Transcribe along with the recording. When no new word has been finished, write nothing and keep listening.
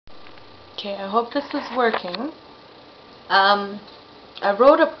Okay, I hope this is working. I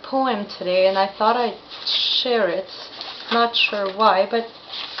wrote a poem today and I thought I'd share it. Not sure why, but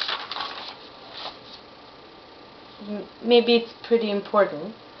maybe it's pretty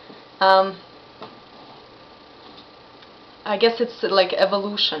important. I guess it's like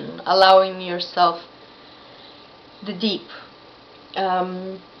evolution, allowing yourself the deep.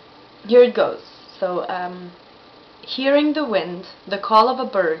 Here it goes. So, hearing the wind, the call of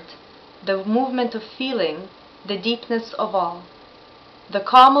a bird, the movement of feeling, the deepness of all. The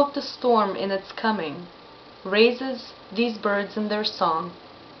calm of the storm in its coming raises these birds in their song,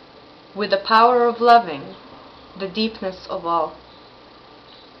 with the power of loving, the deepness of all.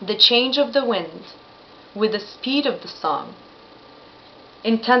 The change of the wind, with the speed of the song,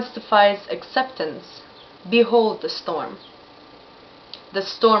 intensifies acceptance. Behold the storm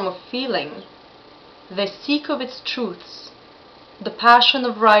of feeling, the seek of its truths, the passion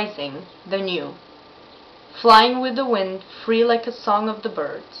of rising, the new, flying with the wind, free like a song of the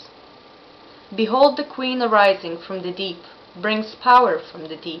birds. Behold the queen arising from the deep, brings power from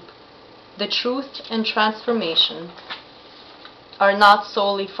the deep. The truth and transformation are not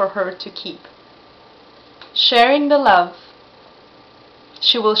solely for her to keep. Sharing the love,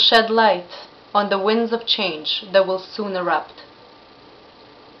 she will shed light on the winds of change that will soon erupt.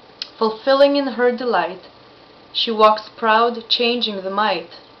 Fulfilling in her delight, she walks proud, changing the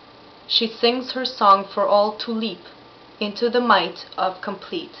might. She sings her song for all to leap into the might of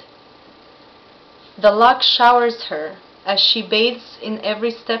complete. The luck showers her as she bathes in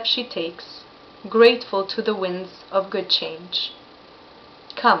every step she takes, grateful to the winds of good change.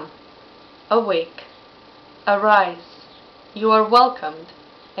 Come, awake, arise, you are welcomed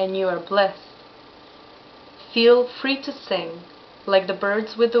and you are blessed. Feel free to sing like the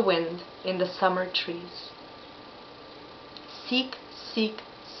birds with the wind in the summer trees. Seek, seek,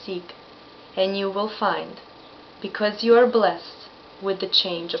 seek, and you will find, because you are blessed with the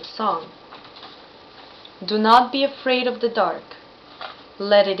change of song. Do not be afraid of the dark.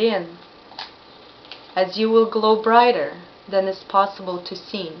 Let it in, as you will glow brighter than is possible to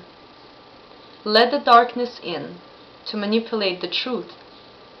see. Let the darkness in to manipulate the truth.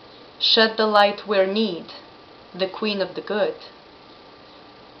 Shed the light where need, the queen of the good.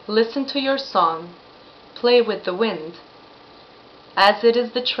 Listen to your song, play with the wind, as it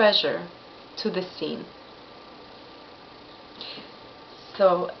is the treasure to the scene.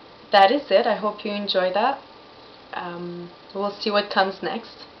 So that is it. I hope you enjoy that. We'll see what comes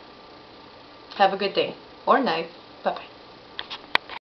next. Have a good day or night. Bye-bye.